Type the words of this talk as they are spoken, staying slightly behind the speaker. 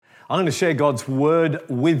I'm going to share God's Word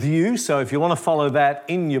with you. So if you want to follow that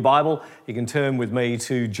in your Bible, you can turn with me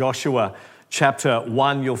to Joshua chapter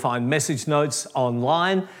 1. You'll find message notes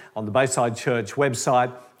online on the Bayside Church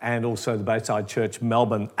website and also the Bayside Church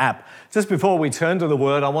Melbourne app. Just before we turn to the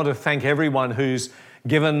Word, I want to thank everyone who's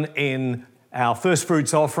given in our first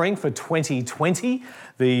fruits offering for 2020.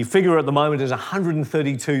 The figure at the moment is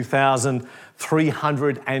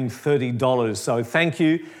 $132,330. So thank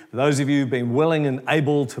you for those of you who've been willing and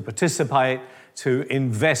able to participate, to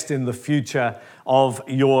invest in the future of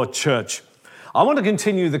your church. I want to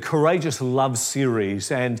continue the Courageous Love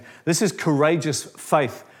series, and this is Courageous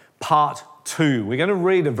Faith Part 2. We're going to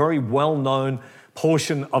read a very well-known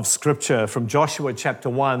portion of Scripture from Joshua chapter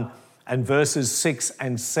 1 and verses 6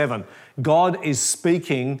 and 7. God is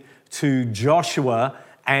speaking to Joshua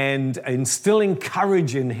and instilling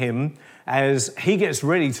courage in him as he gets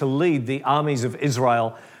ready to lead the armies of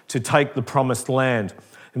Israel to take the promised land.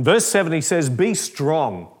 In verse 7, he says, "Be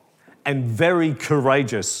strong and very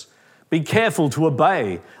courageous. Be careful to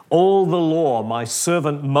obey all the law my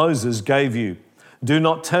servant Moses gave you. Do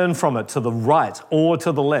not turn from it to the right or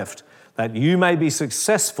to the left, that you may be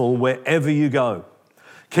successful wherever you go.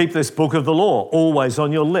 Keep this book of the law always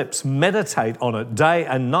on your lips. Meditate on it day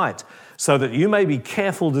and night, so that you may be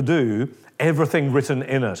careful to do everything written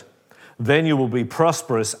in it. Then you will be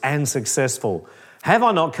prosperous and successful. Have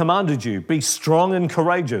I not commanded you? Be strong and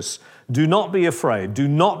courageous. Do not be afraid. Do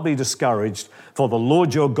not be discouraged, for the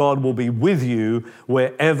Lord your God will be with you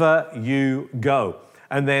wherever you go."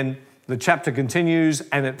 And then the chapter continues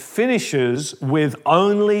and it finishes with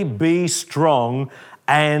 "only be strong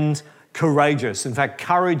and courageous." In fact,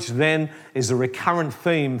 courage then is a recurrent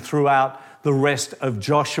theme throughout the rest of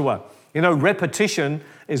Joshua. You know, repetition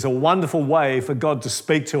is a wonderful way for God to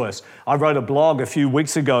speak to us. I wrote a blog a few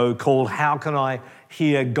weeks ago called "How Can I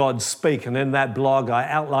Hear God Speak?" And in that blog, I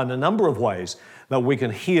outlined a number of ways that we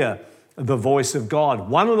can hear the voice of God.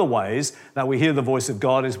 One of the ways that we hear the voice of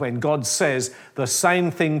God is when God says the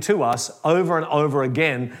same thing to us over and over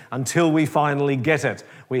again until we finally get it.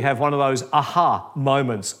 We have one of those aha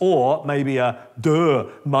moments, or maybe a duh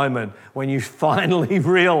moment, when you finally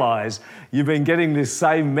realize you've been getting this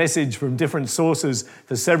same message from different sources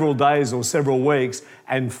for several days or several weeks,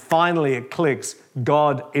 and finally it clicks.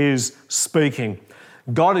 God is speaking.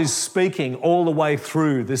 God is speaking all the way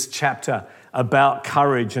through this chapter about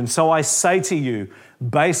courage. And so I say to you,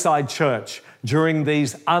 Bayside Church, during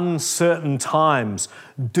these uncertain times,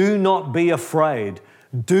 do not be afraid.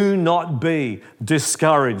 Do not be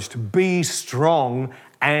discouraged. Be strong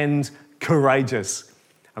and courageous.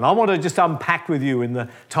 And I want to just unpack with you in the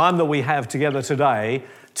time that we have together today,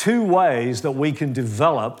 2 ways that we can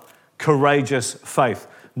develop courageous faith.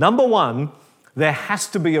 Number 1, there has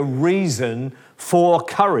to be a reason for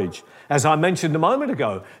courage. As I mentioned a moment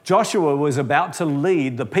ago, Joshua was about to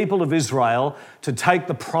lead the people of Israel to take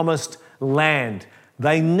the promised land.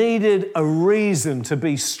 They needed a reason to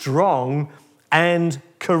be strong and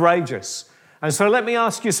courageous. And so let me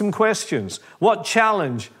ask you some questions. What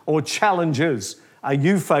challenge or challenges are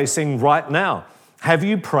you facing right now? Have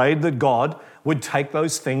you prayed that God would take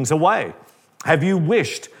those things away? Have you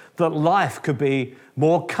wished that life could be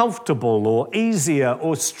more comfortable or easier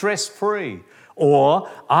or stress-free? Or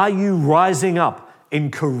are you rising up in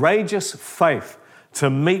courageous faith to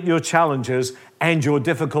meet your challenges and your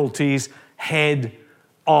difficulties head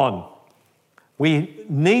on? We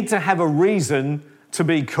need to have a reason to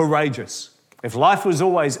be courageous. If life was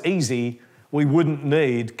always easy, we wouldn't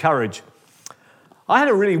need courage. I had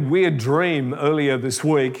a really weird dream earlier this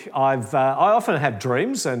week. I often have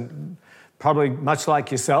dreams, and probably much like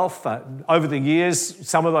yourself, over the years,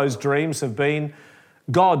 some of those dreams have been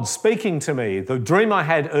God speaking to me. The dream I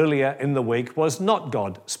had earlier in the week was not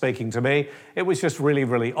God speaking to me. It was just really,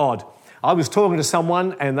 really odd. I was talking to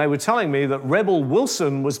someone and they were telling me that Rebel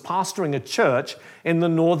Wilson was pastoring a church in the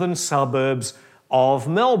northern suburbs of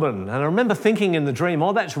Melbourne. And I remember thinking in the dream,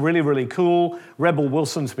 oh, that's really, really cool. Rebel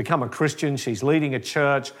Wilson's become a Christian. She's leading a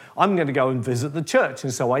church. I'm going to go and visit the church.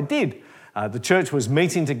 And so I did. The church was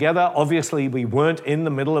meeting together. Obviously, we weren't in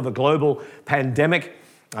the middle of a global pandemic.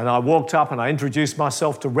 And I walked up and I introduced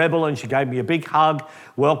myself to Rebel, and she gave me a big hug,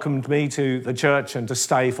 welcomed me to the church and to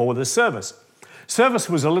stay for the service. Service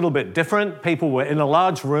was a little bit different. People were in a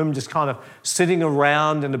large room just kind of sitting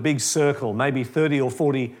around in a big circle, maybe 30 or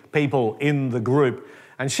 40 people in the group.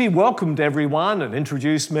 And she welcomed everyone and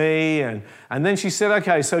introduced me. And then she said,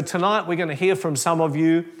 okay, so tonight we're going to hear from some of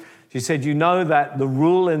you. She said, you know that the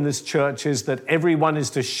rule in this church is that everyone is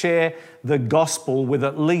to share the gospel with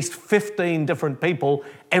at least 15 different people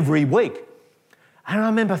every week. And I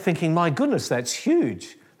remember thinking, my goodness, that's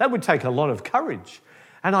huge. That would take a lot of courage.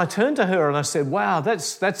 And I turned to her and I said, wow,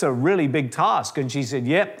 that's a really big task. And she said,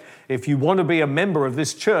 yep, if you want to be a member of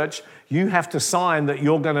this church, you have to sign that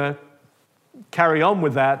you're going to carry on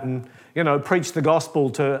with that and, preach the gospel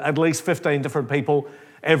to at least 15 different people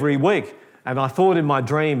every week. And I thought in my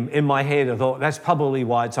dream, in my head, I thought, that's probably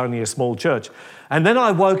why it's only a small church. And then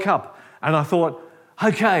I woke up and I thought,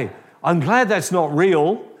 okay, I'm glad that's not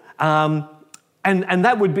real. And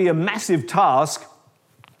that would be a massive task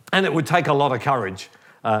and it would take a lot of courage.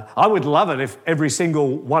 I would love it if every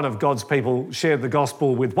single one of God's people shared the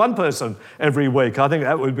gospel with one person every week. I think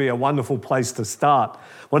that would be a wonderful place to start.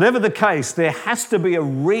 Whatever the case, there has to be a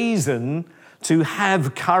reason to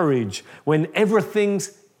have courage. When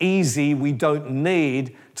everything's easy, we don't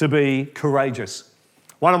need to be courageous.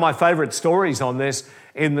 One of my favorite stories on this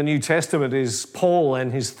in the New Testament is Paul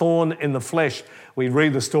and his thorn in the flesh. We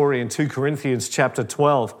read the story in 2 Corinthians chapter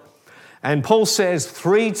 12. And Paul says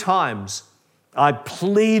 3 times, I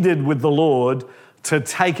pleaded with the Lord to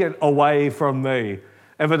take it away from me.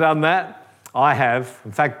 Ever done that? I have.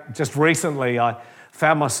 In fact, just recently, I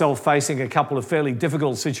found myself facing a couple of fairly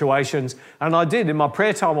difficult situations. And I did. In my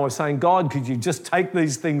prayer time, I was saying, God, could you just take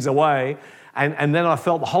these things away? And then I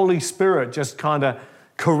felt the Holy Spirit just kind of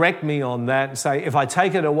correct me on that and say, if I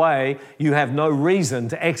take it away, you have no reason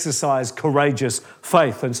to exercise courageous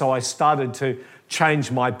faith. And so I started to change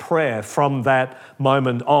my prayer from that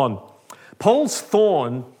moment on. Paul's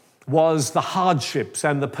thorn was the hardships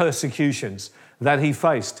and the persecutions that he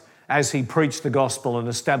faced as he preached the gospel and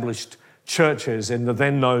established churches in the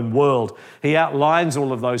then known world. He outlines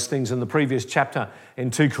all of those things in the previous chapter in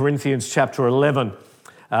 2 Corinthians chapter 11.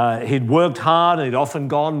 He'd worked hard, and he'd often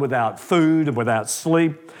gone without food and without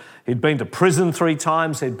sleep. He'd been to prison 3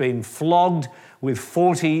 times. He'd been flogged with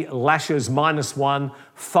 40 lashes minus 1,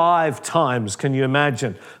 5 times. Can you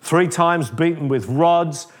imagine? 3 times beaten with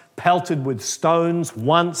rods, pelted with stones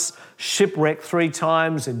once, shipwrecked 3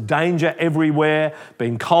 times, in danger everywhere,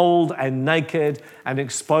 been cold and naked and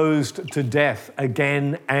exposed to death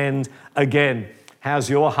again and again. How's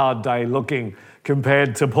your hard day looking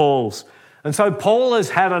compared to Paul's? And so Paul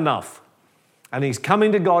has had enough, and he's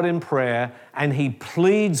coming to God in prayer, and he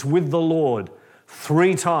pleads with the Lord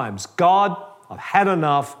 3 times. God, I've had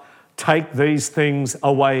enough. Take these things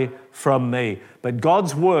away from me. But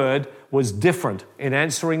God's word was different in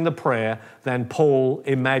answering the prayer than Paul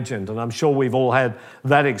imagined. And I'm sure we've all had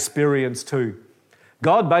that experience too.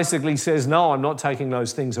 God basically says, no, I'm not taking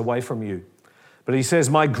those things away from you. But he says,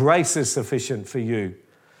 my grace is sufficient for you,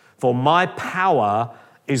 for my power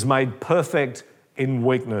is made perfect in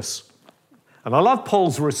weakness. And I love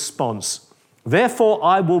Paul's response. Therefore,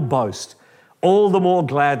 I will boast all the more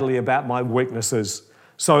gladly about my weaknesses,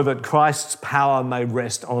 so that Christ's power may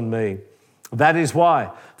rest on me. That is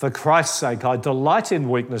why, for Christ's sake, I delight in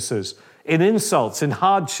weaknesses, in insults, in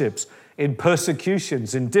hardships, in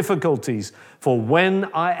persecutions, in difficulties. For when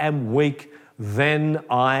I am weak, then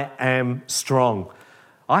I am strong.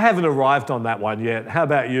 I haven't arrived on that one yet. How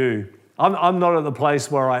about you? I'm not at the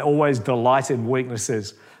place where I always delight in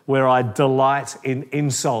weaknesses, where I delight in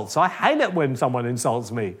insults. I hate it when someone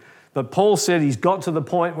insults me. But Paul said he's got to the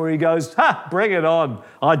point where he goes, bring it on.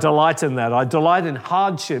 I delight in that. I delight in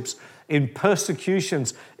hardships, in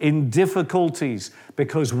persecutions, in difficulties,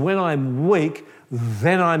 because when I'm weak,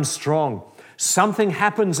 then I'm strong. Something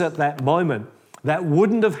happens at that moment that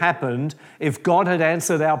wouldn't have happened if God had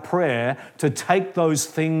answered our prayer to take those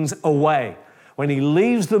things away. When he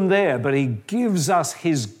leaves them there, but he gives us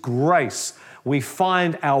his grace, we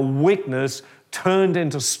find our weakness turned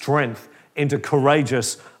into strength, into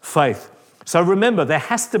courageous faith. So remember, there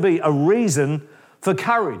has to be a reason for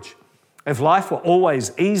courage. If life were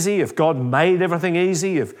always easy, if God made everything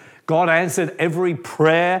easy, if God answered every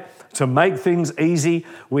prayer to make things easy,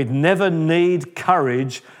 we'd never need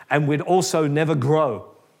courage, and we'd also never grow.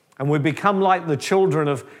 And we'd become like the children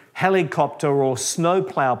of helicopter or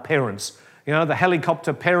snowplow parents. You know, the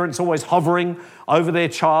helicopter parents always hovering over their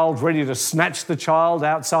child, ready to snatch the child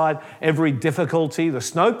outside every difficulty. The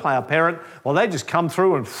snowplow parent, well, they just come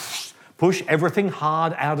through and push everything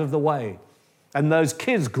hard out of the way. And those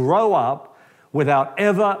kids grow up without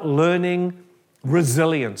ever learning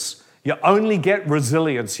resilience. You only get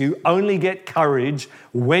resilience, you only get courage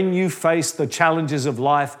when you face the challenges of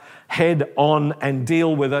life head on and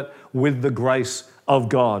deal with it with the grace of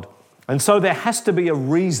God. And so there has to be a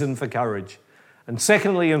reason for courage. And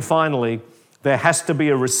secondly and finally, there has to be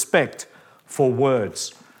a respect for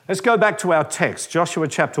words. Let's go back to our text, Joshua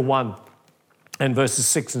chapter 1 and verses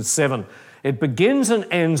 6 and 7. It begins and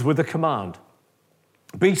ends with a command.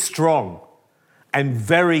 Be strong and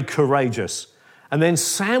very courageous, And then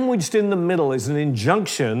sandwiched in the middle is an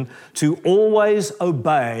injunction to always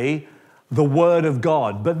obey the word of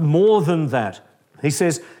God. But more than that, he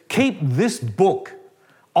says, keep this book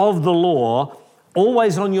of the law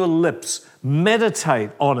always on your lips. Meditate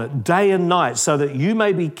on it day and night so that you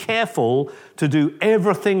may be careful to do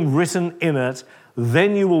everything written in it.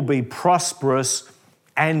 Then you will be prosperous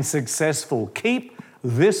and successful. Keep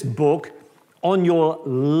this book on your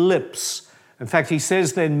lips. In fact, he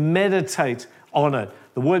says then meditate on it.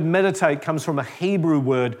 The word meditate comes from a Hebrew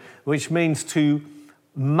word which means to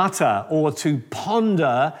mutter or to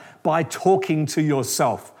ponder by talking to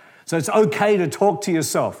yourself. So it's okay to talk to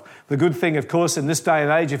yourself. The good thing, of course, in this day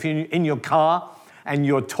and age, if you're in your car and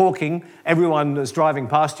you're talking, everyone that's driving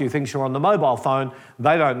past you thinks you're on the mobile phone.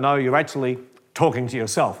 They don't know you're actually talking to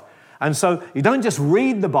yourself. And so you don't just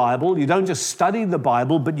read the Bible, you don't just study the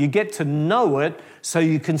Bible, but you get to know it so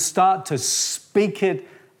you can start to speak it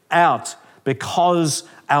out, because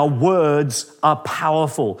our words are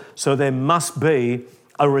powerful. So there must be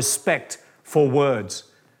a respect for words.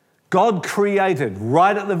 God created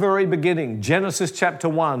right at the very beginning, Genesis chapter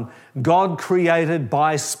 1, God created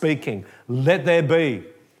by speaking. Let there be,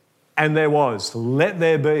 and there was. Let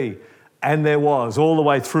there be, and there was. All the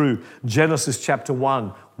way through Genesis chapter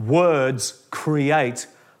 1. Words create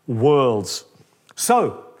worlds.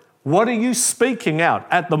 So, what are you speaking out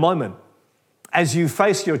at the moment as you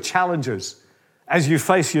face your challenges, as you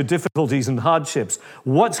face your difficulties and hardships?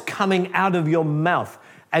 What's coming out of your mouth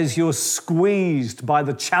as you're squeezed by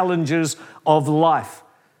the challenges of life?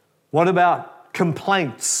 What about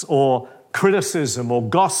complaints or criticism or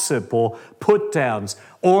gossip or put-downs?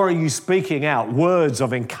 Or are you speaking out words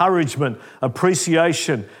of encouragement,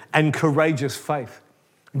 appreciation, and courageous faith?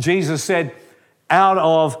 Jesus said, out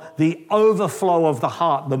of the overflow of the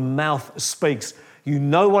heart, the mouth speaks. You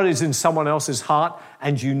know what is in someone else's heart,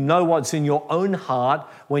 and you know what's in your own heart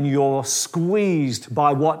when you're squeezed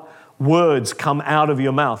by what words come out of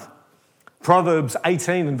your mouth. Proverbs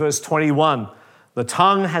 18 and verse 21, the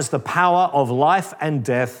tongue has the power of life and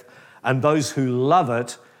death, and those who love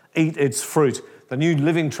it eat its fruit. The New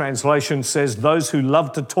Living Translation says, those who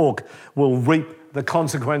love to talk will reap the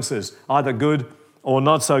consequences, either good or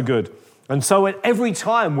not so good. And so at every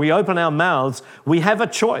time we open our mouths, we have a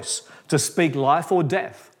choice to speak life or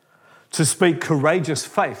death, to speak courageous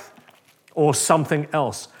faith or something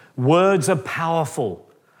else. Words are powerful,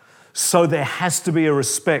 so there has to be a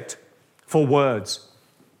respect for words.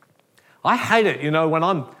 I hate it, when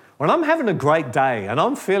I'm having a great day and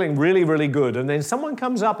I'm feeling really, really good, and then someone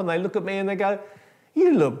comes up and they look at me and they go,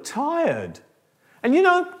 you look tired. And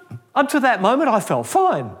up to that moment I felt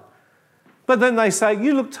fine. But then they say,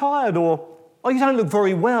 you look tired, or you don't look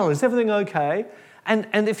very well. Is everything okay?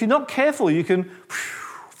 And if you're not careful, you can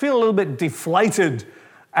feel a little bit deflated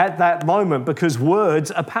at that moment, because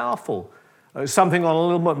words are powerful. Something on a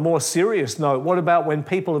little bit more serious note, what about when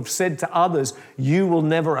people have said to others, you will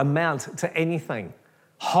never amount to anything?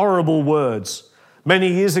 Horrible words.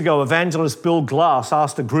 Many years ago, evangelist Bill Glass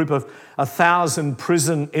asked a group of 1,000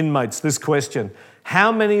 prison inmates this question: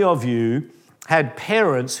 how many of you had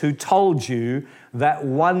parents who told you that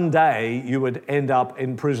one day you would end up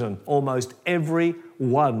in prison? Almost every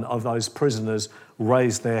one of those prisoners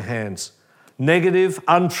raised their hands. Negative,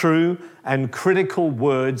 untrue, and critical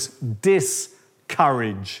words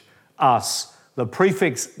discourage us. The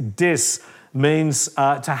prefix dis means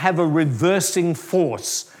to have a reversing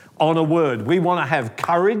force on a word. We want to have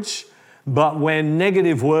courage, but when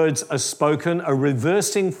negative words are spoken, a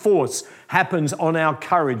reversing force happens on our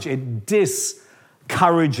courage. It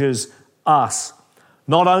discourages us.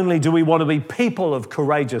 Not only do we want to be people of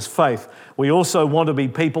courageous faith, we also want to be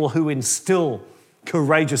people who instill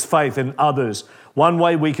courageous faith in others. One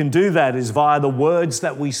way we can do that is via the words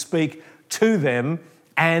that we speak to them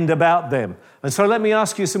and about them. And so let me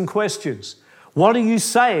ask you some questions. What are you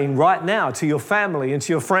saying right now to your family and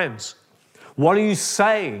to your friends? What are you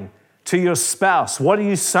saying to your spouse? What are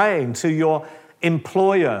you saying to your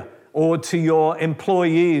employer or to your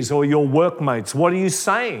employees or your workmates? What are you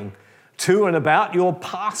saying to and about your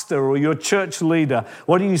pastor or your church leader?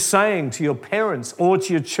 What are you saying to your parents or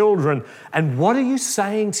to your children? And what are you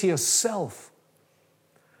saying to yourself?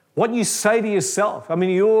 What you say to yourself. I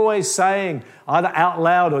mean, you're always saying either out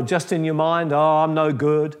loud or just in your mind, oh, I'm no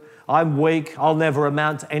good, I'm weak, I'll never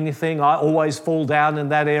amount to anything, I always fall down in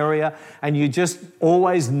that area. And you just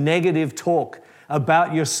always negative talk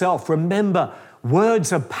about yourself. Remember,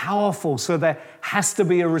 words are powerful, so there has to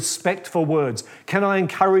be a respect for words. Can I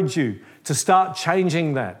encourage you to start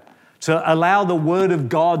changing that, to allow the word of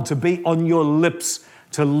God to be on your lips,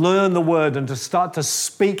 to learn the word and to start to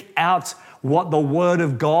speak out what the word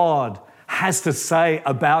of God has to say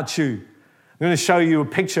about you. I'm going to show you a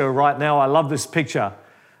picture right now. I love this picture.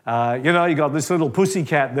 You got this little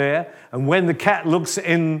pussycat there, and when the cat looks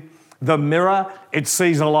in the mirror, it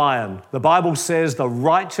sees a lion. The Bible says the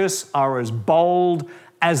righteous are as bold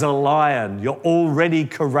as a lion. You're already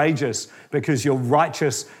courageous because you're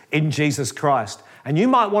righteous in Jesus Christ. And you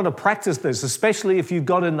might want to practice this, especially if you've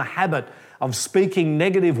got in the habit of speaking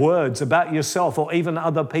negative words about yourself or even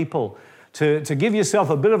other people, to give yourself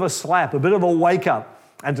a bit of a slap, a bit of a wake up,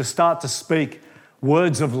 and to start to speak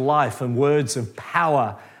words of life and words of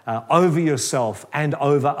power over yourself and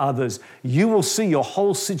over others. You will see your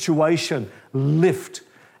whole situation lift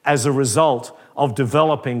as a result of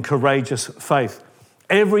developing courageous faith.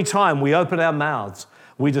 Every time we open our mouths,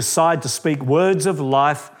 we decide to speak words of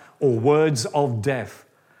life or words of death,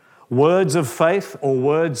 words of faith or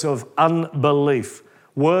words of unbelief,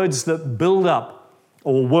 words that build up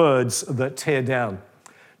or words that tear down.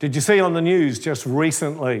 Did you see on the news just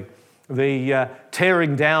recently the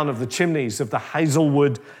tearing down of the chimneys of the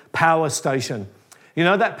Hazelwood power station? You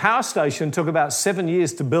know, that power station took about 7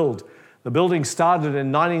 years to build. The building started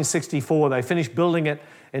in 1964. They finished building it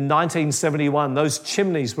in 1971. Those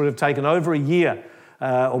chimneys would have taken over a year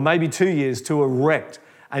or maybe 2 years to erect.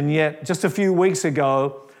 And yet, just a few weeks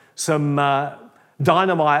ago, some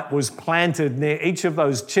dynamite was planted near each of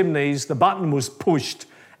those chimneys. The button was pushed,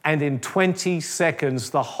 and in 20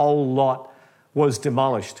 seconds, the whole lot was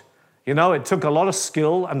demolished. You know, it took a lot of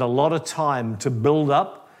skill and a lot of time to build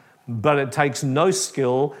up, but it takes no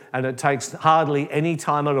skill and it takes hardly any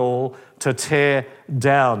time at all to tear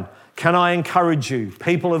down. Can I encourage you,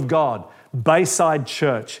 people of God, Bayside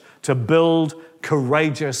Church, to build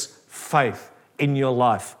courageous faith in your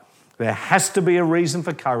life? There has to be a reason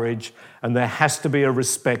for courage, and there has to be a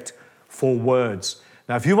respect for words.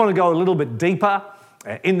 Now, if you want to go a little bit deeper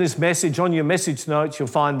in this message, on your message notes, you'll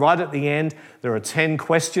find right at the end, there are 10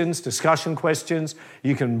 questions, discussion questions.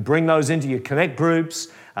 You can bring those into your Connect groups,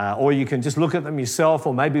 or you can just look at them yourself,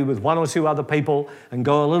 or maybe with one or two other people, and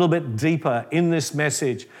go a little bit deeper in this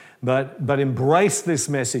message. But embrace this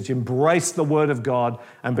message, embrace the Word of God,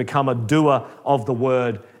 and become a doer of the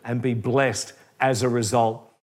Word, and be blessed as a result.